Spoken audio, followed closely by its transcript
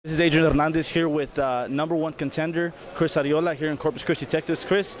This is Adrian Hernandez here with #1 contender Chris Arreola here in Corpus Christi, Texas.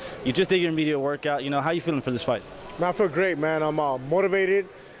 Chris, you just did your immediate workout. How you feeling for this fight? Man, I feel great, man. I'm motivated,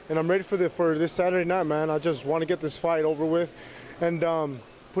 and I'm ready for this Saturday night, man. I just want to get this fight over with, and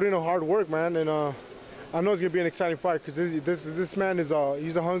put in a hard work, man. And I know it's gonna be an exciting fight because this man is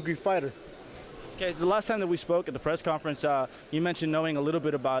he's a hungry fighter. Okay, the last time that we spoke at the press conference, you mentioned knowing a little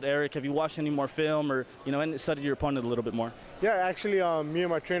bit about Eric. Have you watched any more film, or and studied your opponent a little bit more? Yeah, actually, me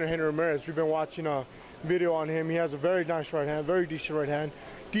and my trainer Adrian Hernandez, we've been watching a video on him. He has a very nice right hand, very decent right hand,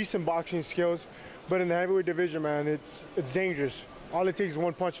 decent boxing skills. But in the heavyweight division, man, it's dangerous. All it takes is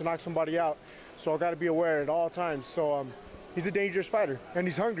one punch to knock somebody out. So I got to be aware at all times. So he's a dangerous fighter, and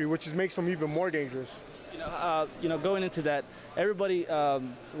he's hungry, which makes him even more dangerous. Going into that, everybody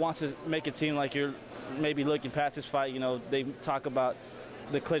wants to make it seem like you're maybe looking past this fight. They talk about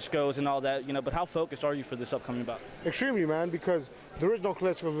the Klitschko's and all that, but how focused are you for this upcoming bout? Extremely, man, because there is no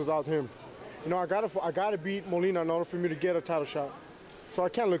Klitschko's without him. I gotta beat Molina in order for me to get a title shot. So I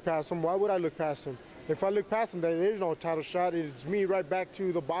can't look past him. Why would I look past him? If I look past him, then there's no title shot. It's me right back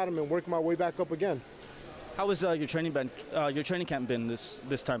to the bottom and working my way back up again. How has your training camp been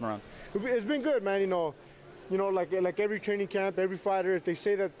this time around? It's been good, man. Like every training camp, every fighter, if they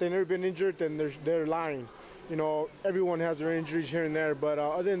say that they've never been injured, then they're lying. Everyone has their injuries here and there, but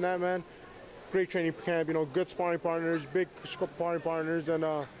other than that, man, great training camp. Good sparring partners, big sparring partners, and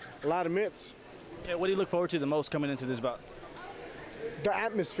a lot of mitts. Okay, what do you look forward to the most coming into this bout? The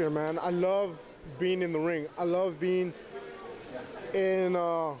atmosphere, man. I love being in the ring. I love being in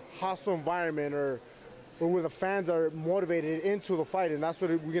a hostile environment or where the fans are motivated into the fight, and that's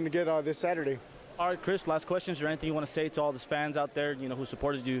what we're going to get this Saturday. All right, Chris, last question. Is there anything you want to say to all these fans out there, who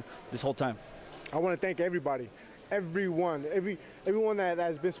supported you this whole time? I want to thank everybody, everyone that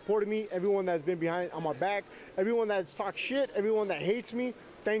has been supporting me, everyone that's been on my back, everyone that's talked shit, everyone that hates me.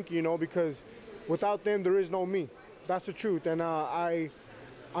 Thank you, because without them, there is no me. That's the truth, and I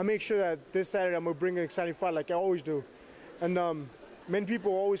make sure that this Saturday I'm going to bring an exciting fight like I always do. And many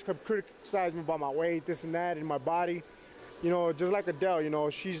people always come criticize me about my weight, this and that, and my body. Just like Adele,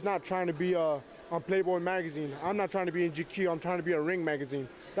 she's not trying to be on Playboy magazine. I'm not trying to be in GQ. I'm trying to be a Ring magazine.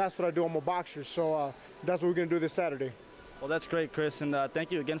 That's what I do. I'm a boxer. So that's what we're going to do this Saturday. Well, that's great, Chris. And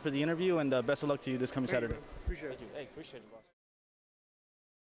thank you again for the interview, and best of luck to you this coming Saturday. Appreciate it. Thank you. Hey, appreciate it, boss.